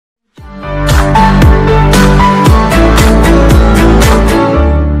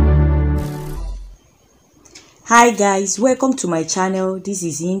Hi guys, welcome to my channel. This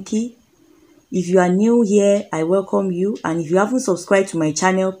is Inky. If you are new here, I welcome you, and if you haven't subscribed to my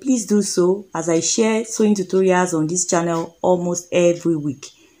channel, please do so, as I share sewing tutorials on this channel almost every week.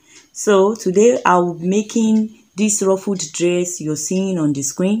 So today I'll be making this ruffled dress you're seeing on the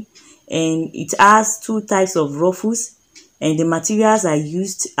screen, and it has two types of ruffles, and the materials I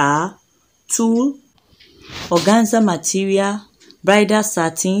used are tulle, organza material, bridal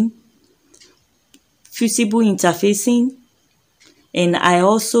satin, fusible interfacing, and I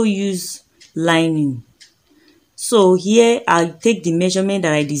also use lining. So here I take the measurement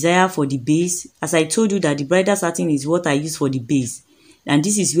that I desire for the base. As I told you that the bridal satin is what I use for the base, and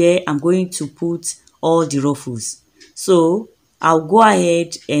this is where I'm going to put all the ruffles. So I'll go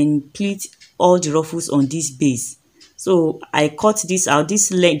ahead and pleat all the ruffles on this base. So I cut this out.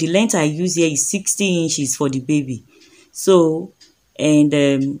 The length I use here is 60 inches for the baby. So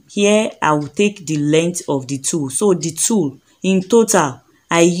here I will take the length of the tulle. So the tulle in total,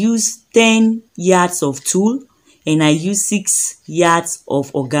 I use 10 yards of tulle and I use 6 yards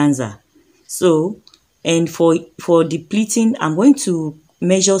of organza. So, and for the pleating, I'm going to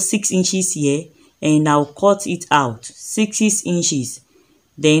measure 6 inches here and I'll cut it out 6 inches.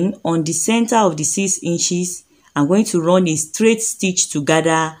 Then on the center of the 6 inches, I'm going to run a straight stitch to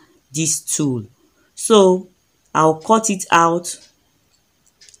gather this tulle. So I'll cut it out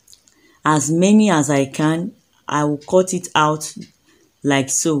as many as I can. I will cut it out like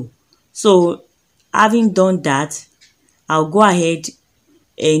so. So having done that, I'll go ahead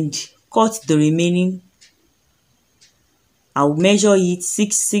and cut the remaining. I'll measure it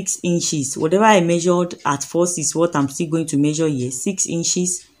 6 inches. Whatever I measured at first is what I'm still going to measure here, 6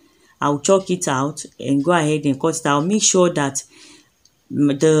 inches. I'll chalk it out and go ahead and cut it out. Make sure that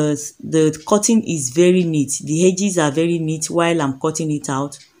the cutting is very neat. The edges are very neat while I'm cutting it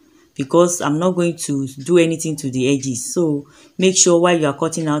out, because I'm not going to do anything to the edges. So make sure while you are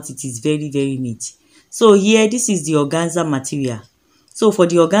cutting out, it is very neat. So here, this is the organza material. So for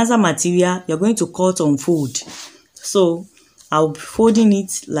the organza material, you're going to cut on fold. So I'll be folding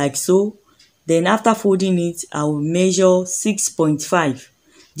it like so. Then after folding it, I will measure 6.5.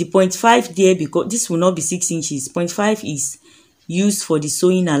 The 0.5 there, because this will not be 6 inches. 0.5 is used for the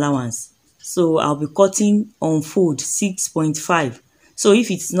sewing allowance. So I'll be cutting on fold 6.5. So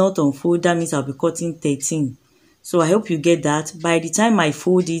if it's not on fold, that means I'll be cutting 13. So I hope you get that. By the time I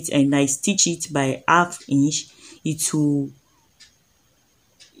fold it and I stitch it by ½ inch, it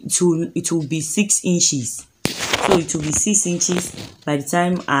will be 6 inches. So it will be 6 inches by the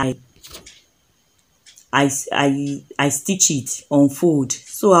time I stitch it on fold.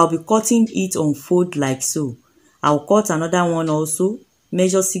 So I'll be cutting it on fold like so. I'll cut another one also,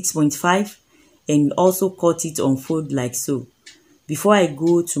 measure 6.5, and also cut it on fold like so. Before I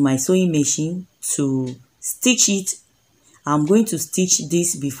go to my sewing machine to stitch it, I'm going to stitch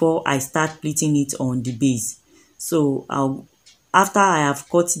this before I start pleating it on the base. So after I have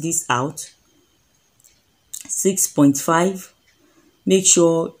cut this out 6.5, make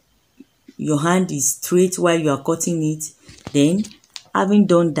sure your hand is straight while you are cutting it. Then having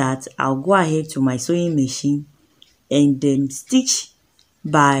done that, I'll go ahead to my sewing machine and then stitch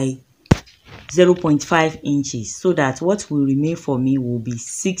by 0.5 inches, so that what will remain for me will be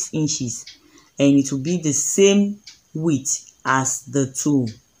 6 inches, and it will be the same width as the tulle.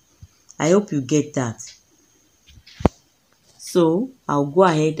 I hope you get that. So I'll go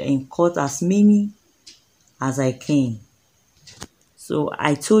ahead and cut as many as I can. So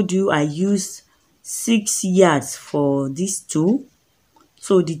I told you I used 6 yards for this tulle.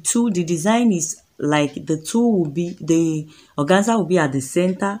 So the design is like the organza will be at the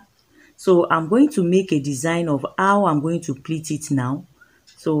center. So I'm going to make a design of how I'm going to pleat it now.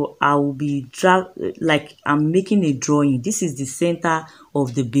 So I will be like I'm making a drawing. This is the center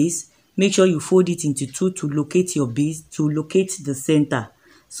of the base. Make sure you fold it into two to locate your base, to locate the center.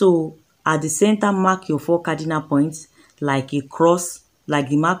 So at the center, mark your 4 cardinal points like a cross, like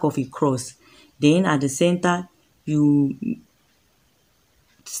the mark of a cross. Then at the center, you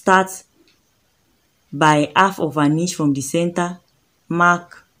start by ½ inch from the center,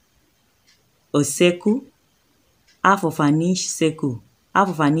 mark a circle, ½ inch circle,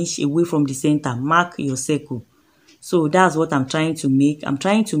 ½ inch away from the center, mark your circle. So that's what I'm trying to make. I'm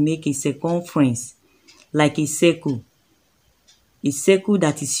trying to make a circumference, like a circle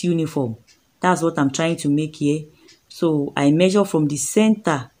that is uniform. That's what I'm trying to make here. So I measure from the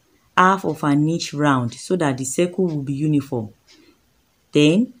center ½ inch round, so that the circle will be uniform.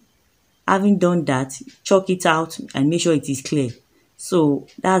 Then having done that, chalk it out and make sure it is clear. So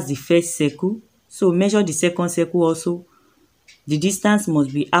that's the first circle. So measure the second circle also. The distance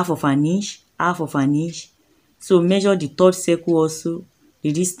must be ½ inch, ½ inch. So measure the third circle also.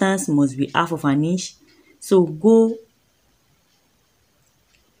 The distance must be half of an inch. So go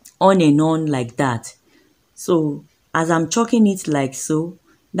on and on like that. So as I'm chalking it like so,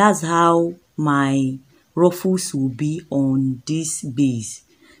 that's how my ruffles will be on this base.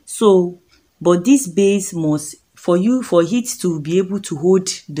 So but this base must, for it to be able to hold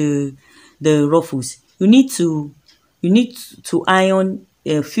the ruffles, you need to iron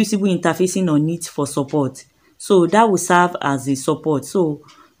a fusible interfacing on it for support. So that will serve as a support. So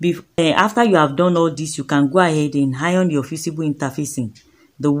after you have done all this, you can go ahead and iron your fusible interfacing.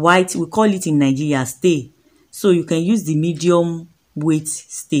 The white, we call it in Nigeria stay. So you can use the medium weight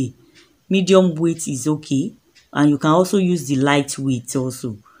stay. Medium weight is okay, and you can also use the light weight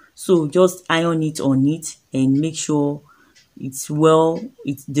also. So just iron it on it and make sure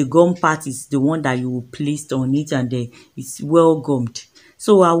the gum part is the one that you will place on it, and then it's well gummed.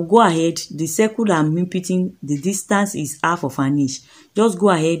 So I'll go ahead, the circle that I'm inputting, the distance is half of an inch. Just go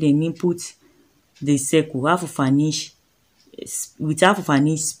ahead and input the circle half of an inch with half of an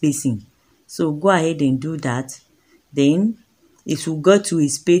inch spacing. So go ahead and do that. Then it will go to a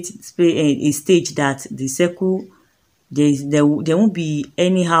stage that the circle, there won't be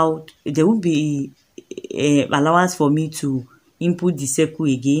anyhow, there won't be allowance for me to input the circle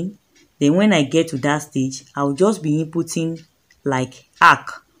again. Then when I get to that stage, I'll just be inputting like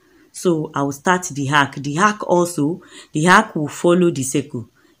arc. So I'll start the arc. The arc also, the arc will follow the circle,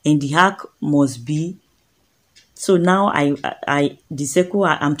 and the arc must be, so now the circle,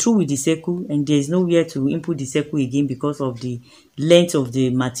 I'm through with the circle, and there's nowhere to input the circle again because of the length of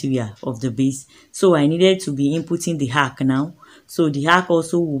the material of the base. So I needed to be inputting the arc now. So the arc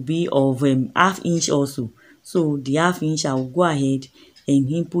also will be of half inch also. So the half inch, I will go ahead and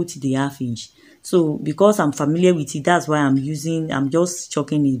input the half inch. So because I'm familiar with it, that's why I'm just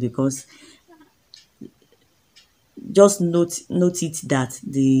chalking it, because just note it that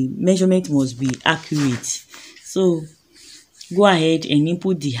the measurement must be accurate. So go ahead and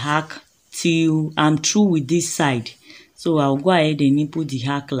input the arc till I'm through with this side. So I'll go ahead and input the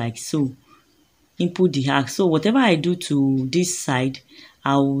arc like so. Input the arc. So whatever I do to this side,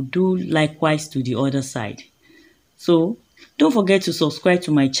 I will do likewise to the other side. So don't forget to subscribe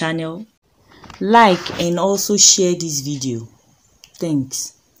to my channel, like, and also share this video.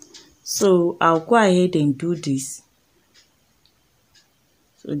 Thanks. So I'll go ahead and do this.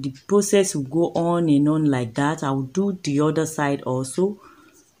 So the process will go on and on like that. I'll do the other side also.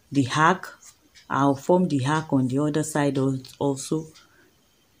 The arc, I'll form the arc on the other side also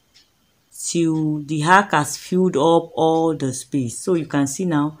till the arc has filled up all the space. So you can see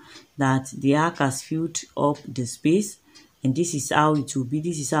now that the arc has filled up the space, and this is how it will be.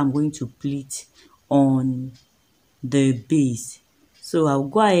 This is how I'm going to pleat on the base. So I'll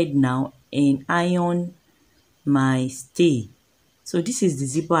go ahead now and iron my stay. So this is the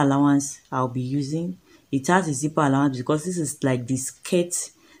zipper allowance I'll be using. It has a zipper allowance because this is like the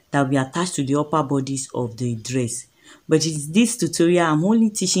skirt that will be attached to the upper bodies of the dress. But in this tutorial, I'm only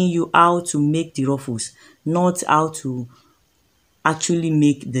teaching you how to make the ruffles, not how to actually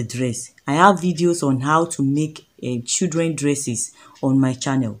make the dress. I have videos on how to make children dresses on my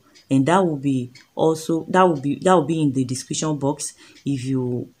channel, and that will be in the description box if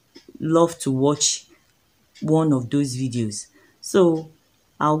you love to watch one of those videos. So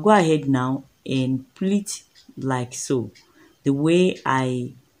I'll go ahead now and pleat like so. The way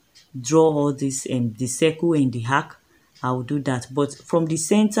I draw all this and the circle and the arc, I will do that. But from the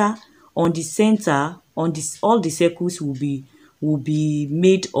center, on this, all the circles will be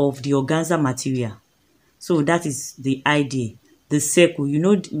made of the organza material. So that is the idea. The circle, you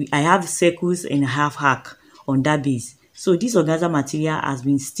know, I have circles and I have arc on that base. So this organza material has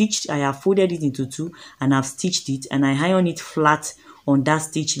been stitched. I have folded it into two and I've stitched it, and I iron it flat on that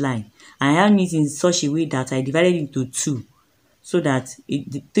stitch line. I iron it in such a way that I divided it into two, so that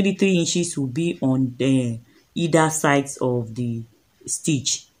the 3 inches will be on the either sides of the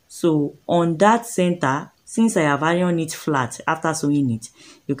stitch. So on that center, since I have ironed it flat after sewing it,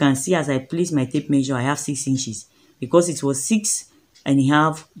 you can see as I place my tape measure, I have 6 inches because it was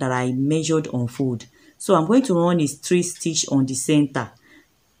 6.5 that I measured on fold. So I'm going to run a straight stitch on the center.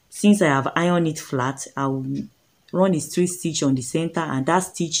 Since I have ironed it flat, I will run a straight stitch on the center, and that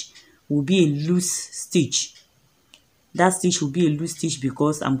stitch will be a loose stitch. That stitch will be a loose stitch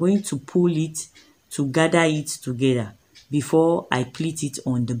because I'm going to pull it to gather it together before I pleat it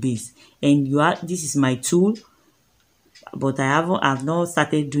on the base. And this is my tool, but I've not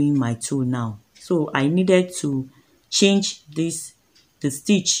started doing my tool now. So I needed to change the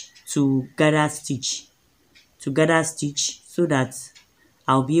stitch to gather stitch, so that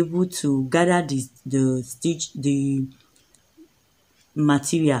I'll be able to gather the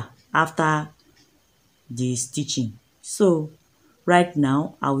material after the stitching. So right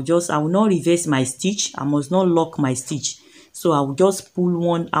now I will not reverse my stitch. I must not lock my stitch. So I will just pull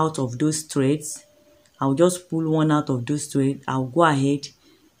one out of those threads. I'll just pull one out of those threads. I'll go ahead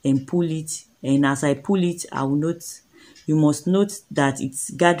and pull it, and as I pull it, you must note that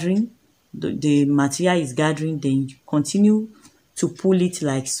it's gathering, the material is gathering. Then you continue to pull it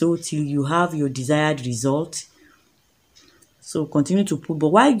like so till you have your desired result. So continue to pull, but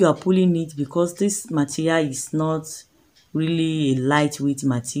while you are pulling it, because this material is not really a lightweight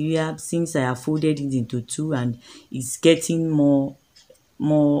material, since I have folded it into two and it's getting more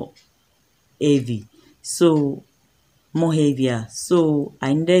heavy, so more heavier, so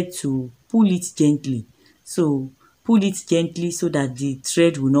I needed to pull it gently. So pull it gently so that the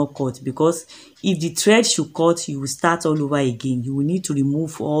thread will not cut, because if the thread should cut, you will start all over again. You will need to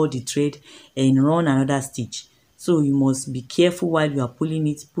remove all the thread and run another stitch. So you must be careful while you are pulling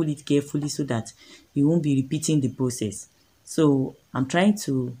it. Pull it carefully so that you won't be repeating the process. So I'm trying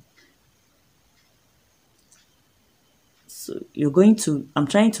to I'm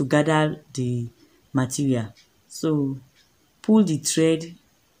trying to gather the material. So pull the thread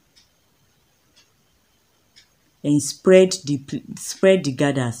and spread the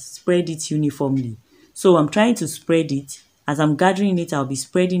gathers, spread it uniformly. So I'm trying to spread it. As I'm gathering it, I'll be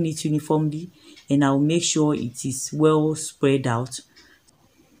spreading it uniformly, and I'll make sure it is well spread out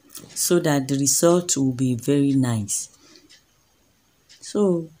so that the result will be very nice.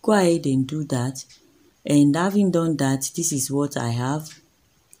 So go ahead and do that. And having done that, this is what I have.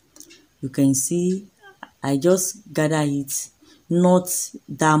 You can see I just gather it, not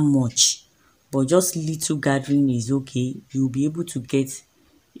that much, but just little gathering is okay. You'll be able to get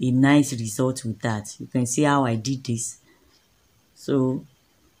a nice result with that. You can see how I did this. So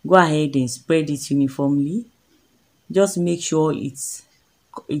go ahead and spread it uniformly. Just make sure it's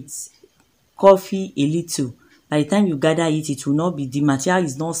coffee a little. By the time you gather it, it will not be, the material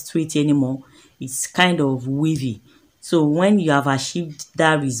is not straight anymore. It's kind of wavy. So when you have achieved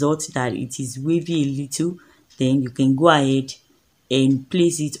that result, that it is wavy a little, then you can go ahead and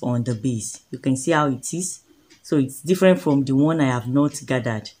place it on the base. You can see how it is. So it's different from the one I have not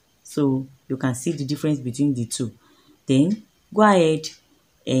gathered. So you can see the difference between the two. Then go ahead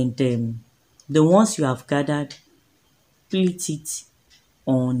and the ones you have gathered, pleat it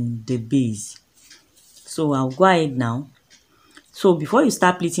on the base. So I'll go ahead now. So before you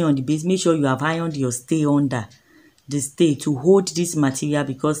start pleating on the base, make sure you have ironed your stay under the stay to hold this material,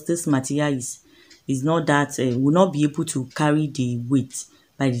 because this material is not that will not be able to carry the weight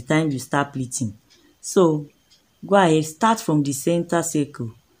by the time you start pleating. So go ahead, start from the center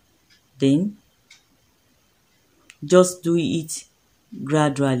circle, then just do it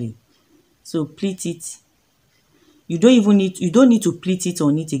gradually. So pleat it. You don't need to pleat it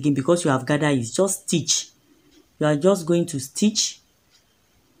on it again, because you have gathered it. Just stitch. You are just going to stitch.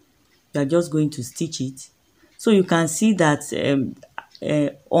 You are just going to stitch it. So you can see that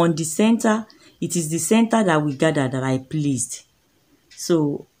on the center, it is the center that we gathered that I placed.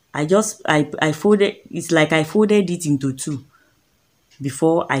 So I folded, it's like I folded it into two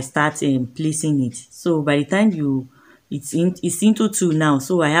before I start placing it. So by the time it's into two now.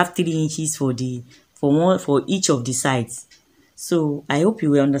 So I have 3 inches for each of the sides. So I hope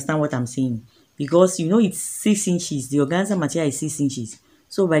you will understand what I'm saying, because you know it's 6 inches. The organza material is 6 inches.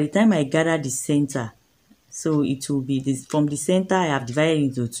 So by the time I gather the center, so it will be this, from the center I have divided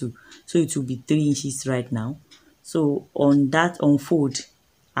into two. So it will be 3 inches right now. So on that unfold,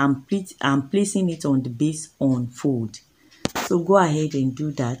 I'm placing it on the base unfold. So go ahead and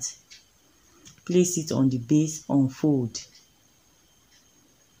do that. Place it on the base unfold.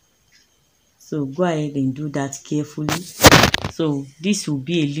 So go ahead and do that carefully. So this will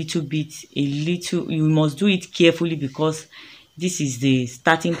be you must do it carefully, because this is the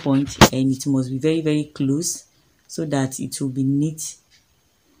starting point and it must be very, very close so that it will be neat.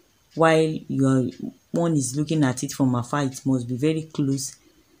 While one is looking at it from afar, it must be very close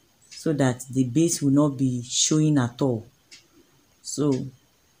so that the base will not be showing at all. So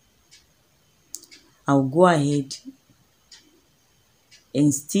I'll go ahead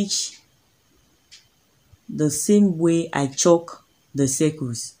and stitch the same way I chalk the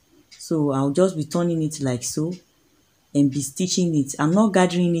circles. So I'll just be turning it like so and be stitching it. I'm not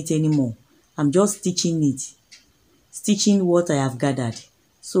gathering it anymore. I'm just stitching it, stitching what I have gathered.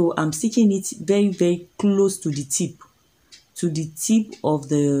 So I'm stitching it very, very close to the tip of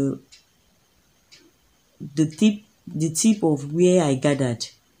the tip of where I gathered.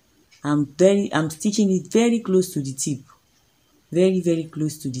 I'm stitching it very close to the tip. very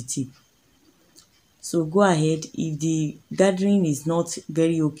close to the tip. So go ahead. If the gathering is not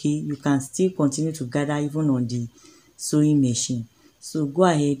very okay, you can still continue to gather even on the sewing machine. So go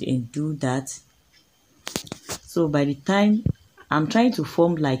ahead and do that. So by the time I'm trying to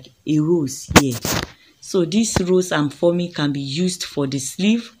form like a rose here, so this rose I'm forming can be used for the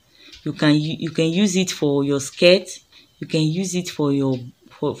sleeve. You can use it for your skirt. You can use it for your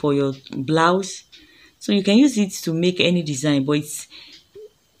blouse. So you can use it to make any design, but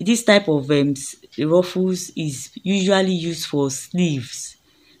this type of ruffles is usually used for sleeves.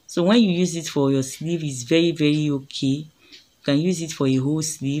 So when you use it for your sleeve, it's very okay. You can use it for a whole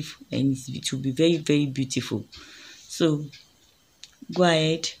sleeve and it will be very beautiful. So go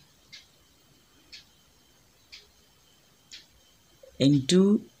ahead and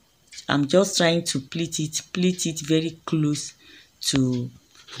do. I'm just trying to pleat it very close to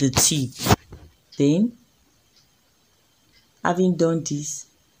the tip. Then having done this,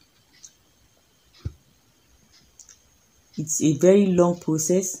 it's a very long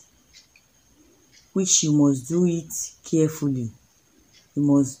process which you must do it carefully. You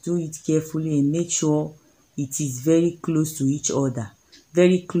must do it carefully and make sure it is very close to each other.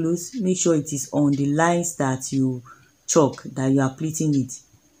 Very close. Make sure it is on the lines that you chalk, that you are pleating it.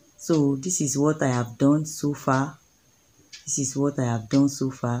 So this is what I have done so far. This is what I have done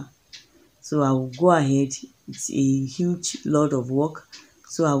so far. So I will go ahead. It's a huge lot of work.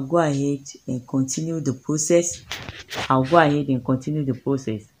 So I'll go ahead and continue the process.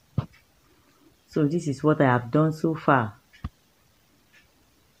 So this is what I have done so far.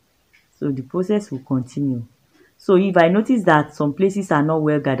 So the process will continue. So if I notice that some places are not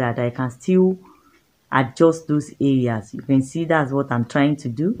well gathered, I can still adjust those areas. You can see that's what I'm trying to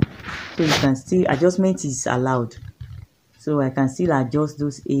do. So you can still, adjustment is allowed. So I can still adjust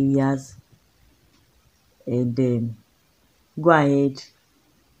those areas and then go ahead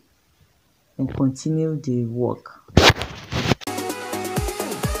and continue the work.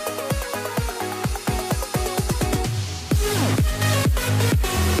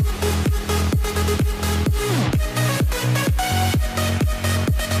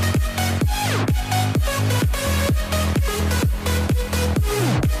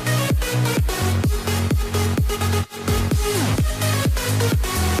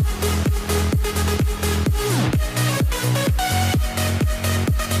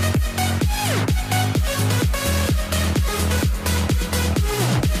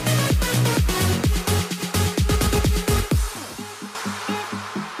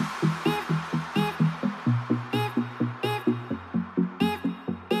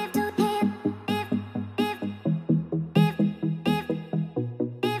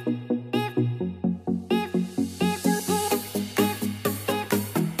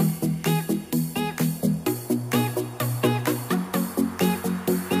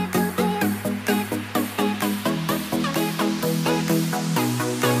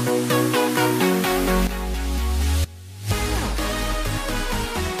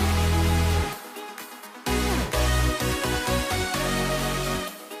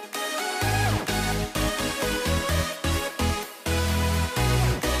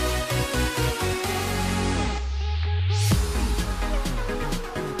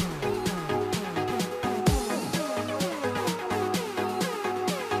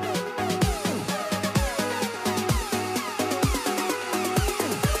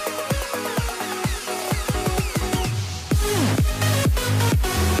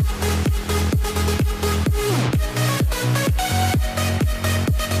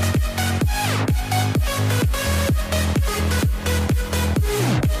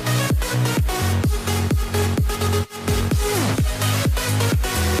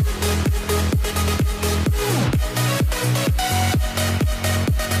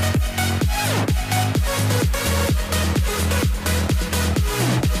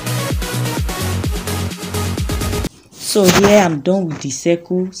 So here I'm done with the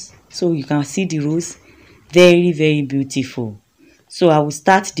circles. So you can see the rose, very beautiful. So I will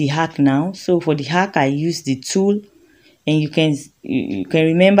start the hack now. So for the hack I use the tulle, and you can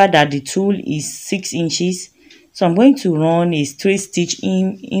remember that the tulle is 6 inches. So I'm going to run a straight stitch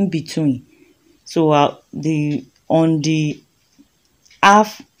in between. So on the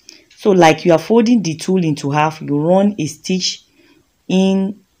half, so like you are folding the tulle into half, you run a stitch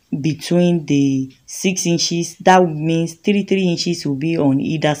in between the 6 inches. That means 3 inches will be on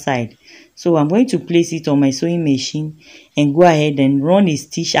either side. So I'm going to place it on my sewing machine and go ahead and run a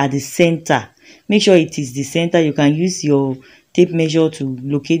stitch at the center. Make sure it is the center. You can use your tape measure to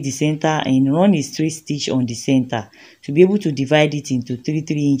locate the center and run a straight stitch on the center to be able to divide it into 3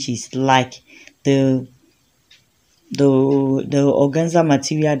 inches like the the organza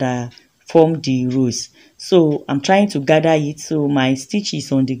material that form the rose. So I'm trying to gather it. So my stitch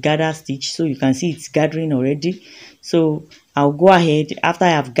is on the gather stitch, so you can see it's gathering already. So I'll go ahead after I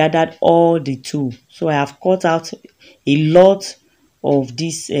have gathered all the two. So I have cut out a lot of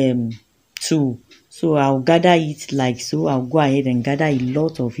this tulle. So I'll gather it like so. I'll go ahead and gather a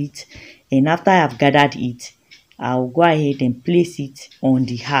lot of it, and after I have gathered it, I'll go ahead and place it on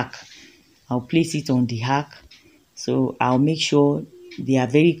the hack. I'll place it on the hack. So I'll make sure they are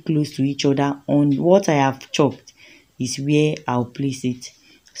very close to each other. On what I have chopped is where I'll place it.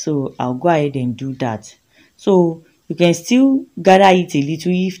 So I'll go ahead and do that. So you can still gather it a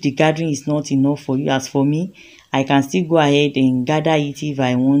little if the gathering is not enough for you. As for me, I can still go ahead and gather it if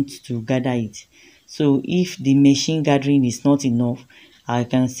I want to gather it. So if the machine gathering is not enough, I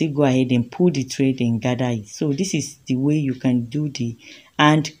can still go ahead and pull the thread and gather it. So this is the way you can do the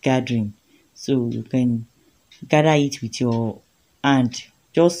hand gathering. So you can gather it with your hand,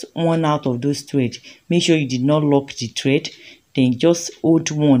 just one out of those thread. Make sure you did not lock the thread, then just hold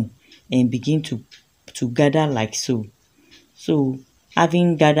one and begin to gather like so. So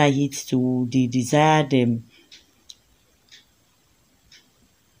having gathered it to the desired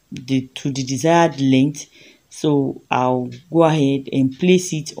length, so I'll go ahead and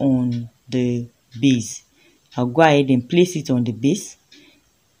place it on the base. I'll go ahead and place it on the base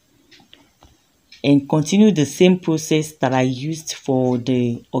and continue the same process that I used for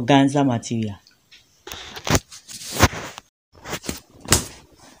the organza material.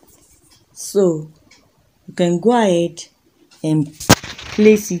 So you can go ahead and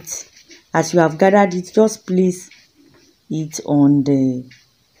place it as you have gathered it. Just place it on the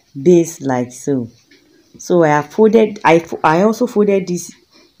base like so. So I have folded, I also folded this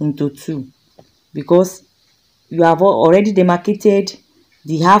into two because you have already demarcated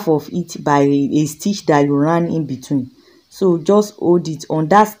the half of it by a stitch that you ran in between. So just hold it on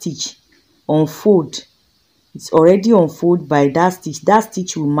that stitch, unfold. It's already unfold by that stitch. That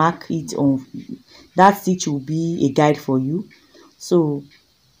stitch will mark it on. That stitch will be a guide for you. So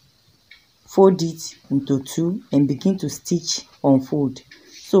fold it into two and begin to stitch unfold.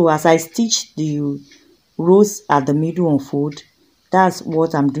 So as I stitch the rows at the middle unfold, that's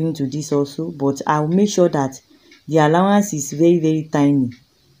what I'm doing to this also, but I'll make sure that the allowance is very tiny.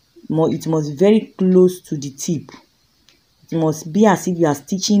 It must be very close to the tip. It must be as if you are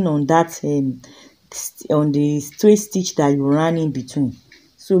stitching on that on the straight stitch that you ran in between.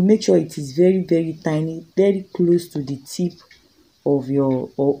 So make sure it is very tiny, very close to the tip of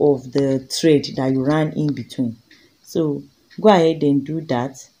the thread that you ran in between. So go ahead and do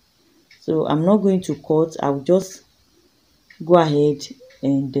that. So I'm not going to cut. I'll just go ahead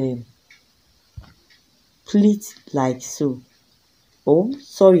and pleat like so. Oh,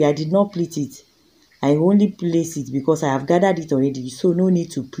 sorry, I did not pleat it. I only place it because I have gathered it already, so no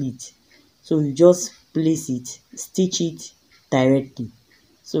need to pleat. So you just place it, stitch it directly.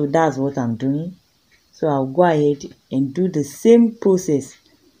 So that's what I'm doing. So I'll go ahead and do the same process.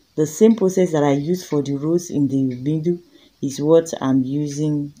 The same process that I used for the rows in the middle is what I'm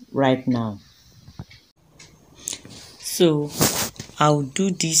using right now. So I'll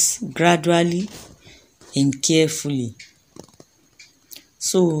do this gradually and carefully.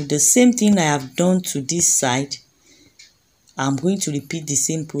 So the same thing I have done to this side, I'm going to repeat the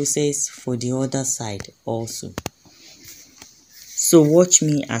same process for the other side also. So watch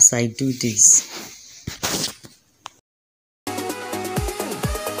me as I do this.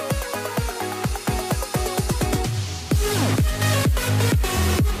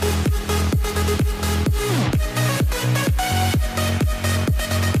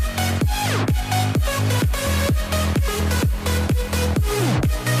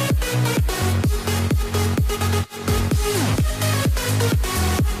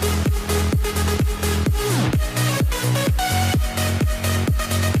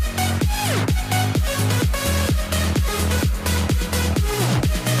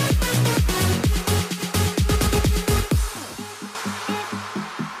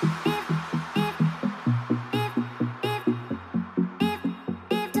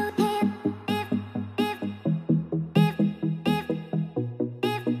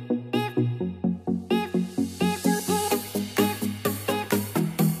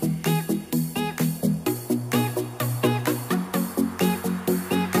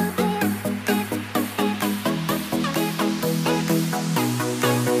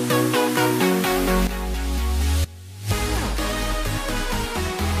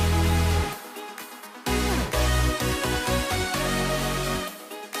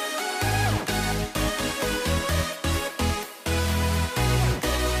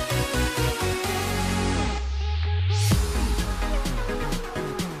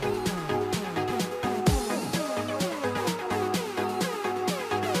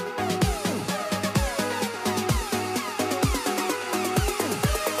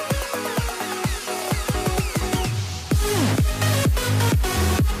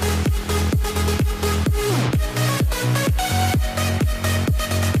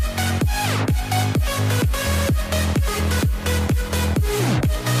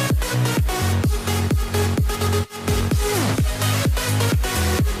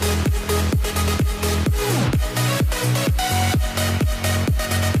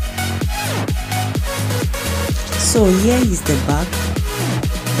 So here is the back.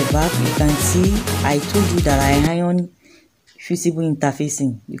 The back, you can see I told you that I iron fusible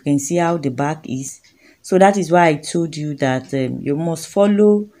interfacing. You can see how the back is. So that is why I told you that you must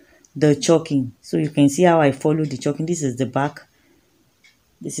follow the choking. So you can see how I follow the choking. This is the back.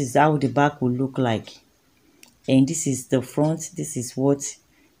 This is how the back will look like, and this is the front. This is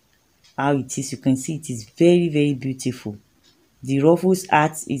how it is. You can see it is very, very beautiful. The ruffles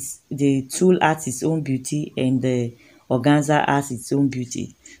art is, the tulle art its own beauty, and the organza has its own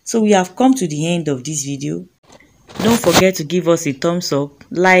beauty. So we have come to the end of this video. Don't forget to give us a thumbs up,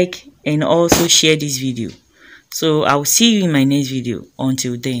 like, and also share this video. So I'll see you in my next video.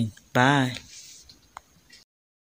 Until then, bye.